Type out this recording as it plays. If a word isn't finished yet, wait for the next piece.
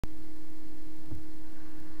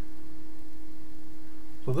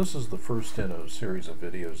So this is the first in a series of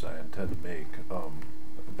videos I intend to make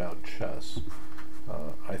about chess.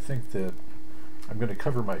 I think that I'm going to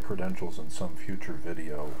cover my credentials in some future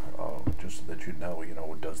video, just so that you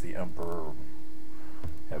know, does the Emperor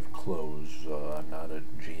have clothes? I'm not a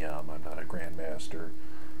GM, I'm not a Grandmaster,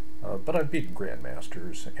 but I've beaten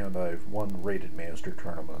Grandmasters, and I've won rated master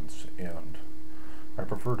tournaments, and I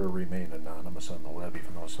prefer to remain anonymous on the web,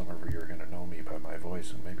 even though some of you are going to know me by my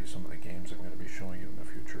voice and maybe some of the games I'm going to be showing you in the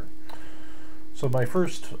future. So my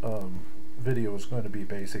first video is going to be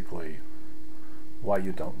basically why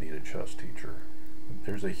you don't need a chess teacher.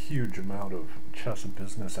 There's a huge amount of chess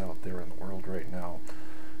business out there in the world right now,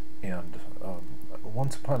 and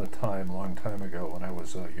once upon a time, a long time ago, when I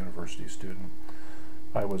was a university student,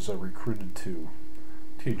 I was recruited to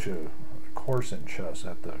teach a course in chess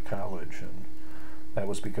at the college, and that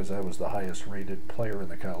was because I was the highest rated player in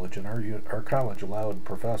the college, and our college allowed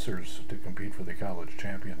professors to compete for the college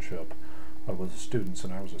championship with the students,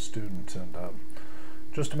 and I was a student. And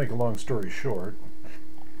just to make a long story short,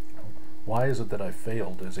 why is it that I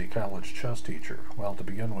failed as a college chess teacher? Well, to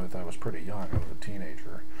begin with, I was pretty young. I was a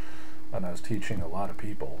teenager, and I was teaching a lot of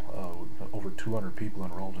people, over 200 people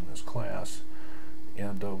enrolled in this class.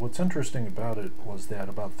 And what's interesting about it was that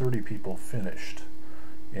about 30 people finished.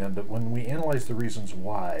 And when we analyzed the reasons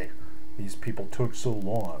why these people took so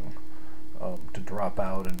long to drop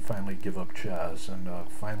out and finally give up chess and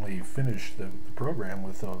finally finish the program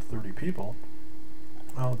with 30 people,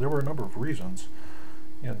 there were a number of reasons.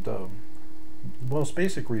 And the most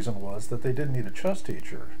basic reason was that they didn't need a chess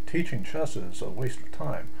teacher. Teaching chess is a waste of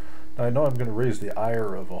time. Now, I know I'm going to raise the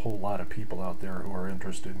ire of a whole lot of people out there who are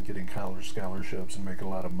interested in getting college scholarships and making a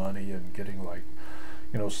lot of money and getting, like,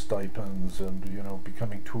 stipends and,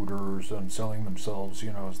 becoming tutors and selling themselves,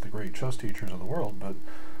 as the great chess teachers of the world. But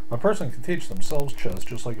a person can teach themselves chess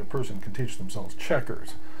just like a person can teach themselves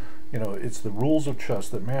checkers. It's the rules of chess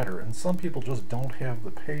that matter, and some people just don't have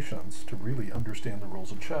the patience to really understand the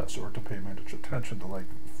rules of chess or to pay much attention to, like,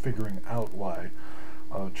 figuring out why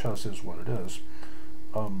chess is what it is.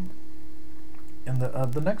 And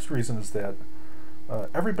the next reason is that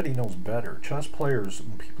everybody knows better. Chess players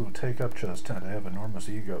and people who take up chess tend to have enormous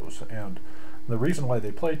egos, and the reason why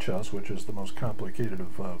they play chess, which is the most complicated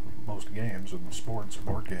of most games and sports,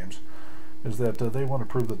 board games, is that they want to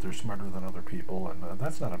prove that they're smarter than other people, and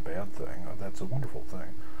that's not a bad thing. That's a wonderful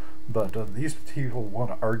thing. But these people want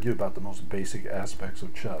to argue about the most basic aspects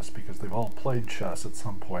of chess because they've all played chess at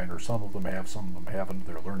some point, or some of them have, some of them haven't.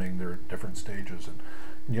 They're learning, they're at different stages.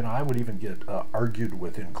 And I would even get argued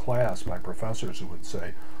with in class by professors who would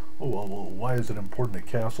say, oh, well, why is it important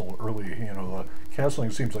to castle early?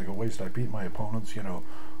 Castling seems like a waste. I beat my opponents,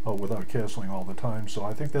 without castling all the time. So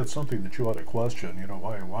I think that's something that you ought to question,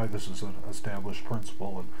 why this is an established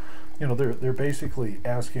principle. And, they're basically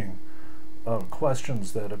asking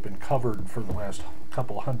questions that have been covered for the last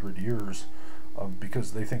couple hundred years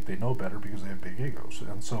because they think they know better because they have big egos.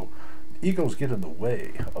 And so egos get in the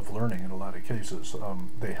way of learning in a lot of cases.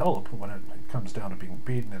 They help when it comes down to being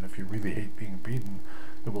beaten, and if you really hate being beaten,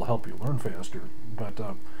 it will help you learn faster. But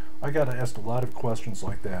I got asked a lot of questions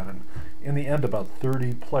like that, and in the end about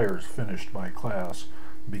 30 players finished my class,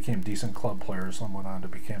 became decent club players. Some went on to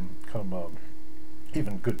become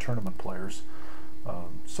even good tournament players.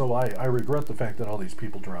 So I regret the fact that all these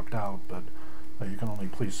people dropped out, but you can only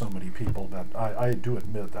please so many people. That I do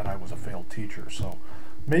admit that I was a failed teacher. So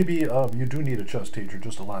maybe you do need a chess teacher,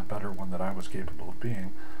 just a lot better one than I was capable of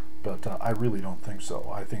being. But I really don't think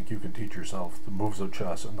so. I think you can teach yourself the moves of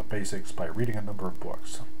chess and the basics by reading a number of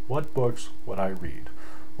books. What books would I read?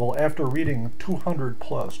 Well, after reading 200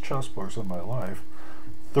 plus chess books in my life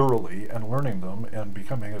thoroughly and learning them and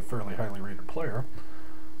becoming a fairly highly rated player,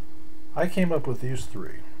 I came up with these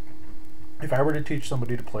three. If I were to teach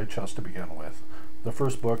somebody to play chess to begin with, the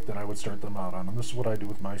first book that I would start them out on, and this is what I do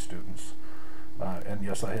with my students, and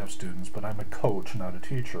yes, I have students, but I'm a coach, not a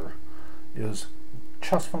teacher, is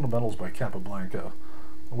Chess Fundamentals by Capablanca,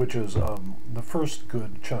 which is the first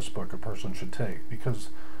good chess book a person should take, because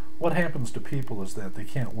what happens to people is that they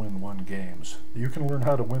can't win games. You can learn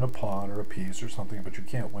how to win a pawn or a piece or something, but you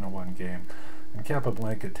can't win a one game. And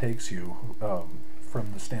Capablanca takes you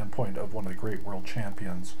from the standpoint of one of the great world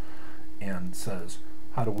champions and says,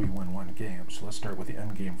 how do we win one game? So let's start with the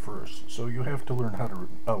end game first. So you have to learn how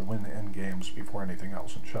to win end games before anything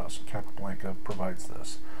else in chess. Capablanca provides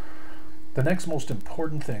this. The next most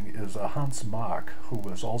important thing is Hans Mach, who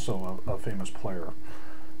was also a famous player,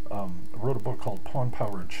 wrote a book called Pawn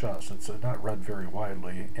Power in Chess. It's not read very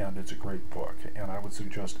widely, and it's a great book. And I would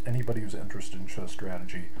suggest anybody who's interested in chess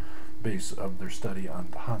strategy base their study on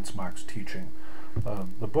Hans Mach's teaching.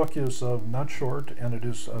 The book is not short, and it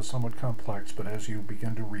is somewhat complex, but as you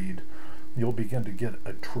begin to read, you'll begin to get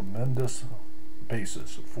a tremendous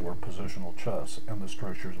basis for positional chess and the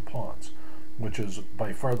structures of pawns, which is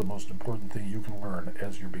by far the most important thing you can learn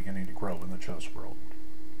as you're beginning to grow in the chess world.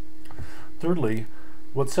 Thirdly,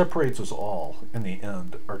 what separates us all in the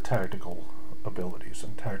end are tactical abilities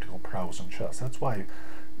and tactical prowess in chess. That's why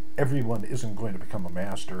everyone isn't going to become a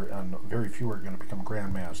master, and very few are going to become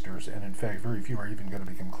grandmasters, and in fact very few are even going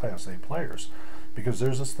to become Class A players, because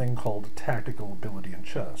there's this thing called tactical ability in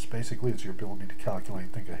chess. Basically, it's your ability to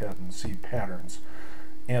calculate, think ahead, and see patterns.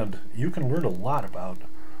 And you can learn a lot about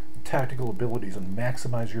tactical abilities and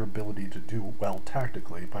maximize your ability to do well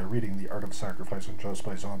tactically by reading The Art of Sacrifice in Chess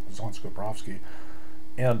by Zon Skobrovsky.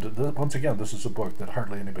 And once again, this is a book that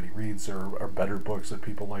hardly anybody reads. There are better books that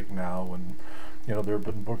people like now, and there have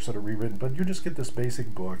been books that are rewritten, but you just get this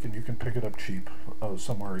basic book, and you can pick it up cheap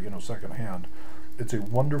somewhere, secondhand. It's a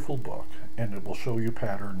wonderful book, and it will show you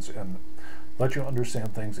patterns and let you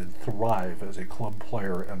understand things and thrive as a club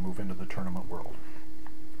player and move into the tournament world.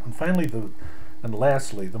 And finally, and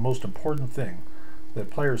lastly, the most important thing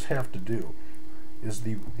that players have to do is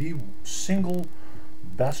the single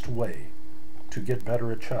best way to get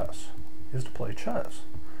better at chess is to play chess.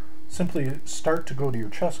 Simply start to go to your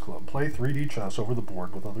chess club, play 3D chess over the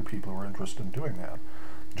board with other people who are interested in doing that.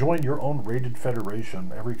 Join your own rated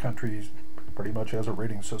federation. Every country pretty much has a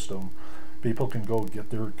rating system. People can go get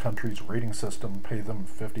their country's rating system, pay them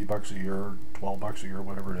 $50 a year, $12 a year,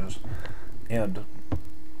 whatever it is, and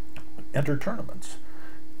enter tournaments.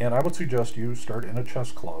 And I would suggest you start in a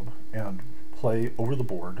chess club and play over the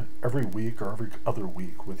board every week or every other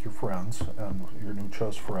week with your friends and your new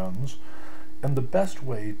chess friends. And the best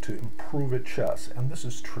way to improve at chess, and this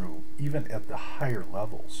is true even at the higher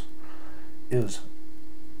levels, is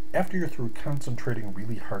after you're through concentrating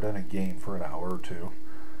really hard on a game for an hour or two,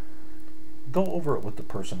 go over it with the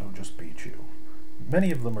person who just beat you.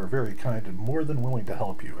 Many of them are very kind and more than willing to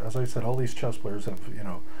help you. As I said, all these chess players have,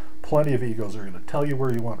 plenty of egos. They're going to tell you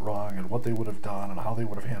where you went wrong and what they would have done and how they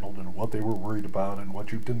would have handled and what they were worried about and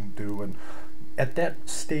what you didn't do. And at that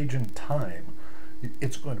stage in time,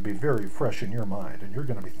 it's going to be very fresh in your mind, and you're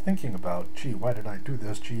going to be thinking about, gee, why did I do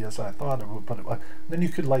this? Gee, yes, I thought of it, but then you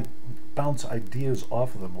could bounce ideas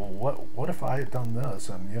off of them. Well, what if I had done this?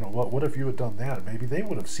 And what if you had done that? Maybe they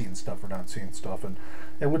would have seen stuff or not seen stuff, and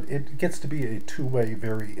it gets to be a two-way,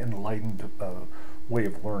 very enlightened way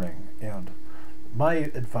of learning. And my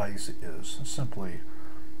advice is simply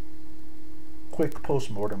quick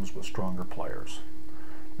postmortems with stronger players.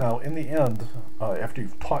 Now, in the end, after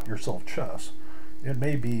you've taught yourself chess, it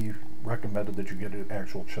may be recommended that you get an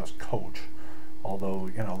actual chess coach,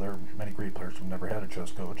 although there are many great players who've never had a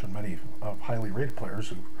chess coach, and many highly rated players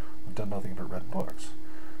who have done nothing but read books.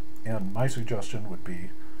 And my suggestion would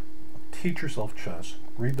be teach yourself chess,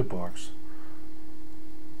 read the books,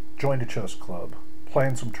 join a chess club, play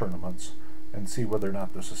in some tournaments, and see whether or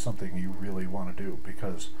not this is something you really want to do,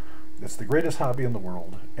 because it's the greatest hobby in the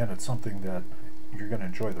world, and it's something that you're going to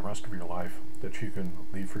enjoy the rest of your life, that you can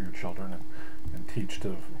leave for your children and teach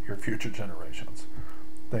to your future generations.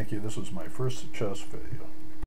 Thank you. This was my first chess video.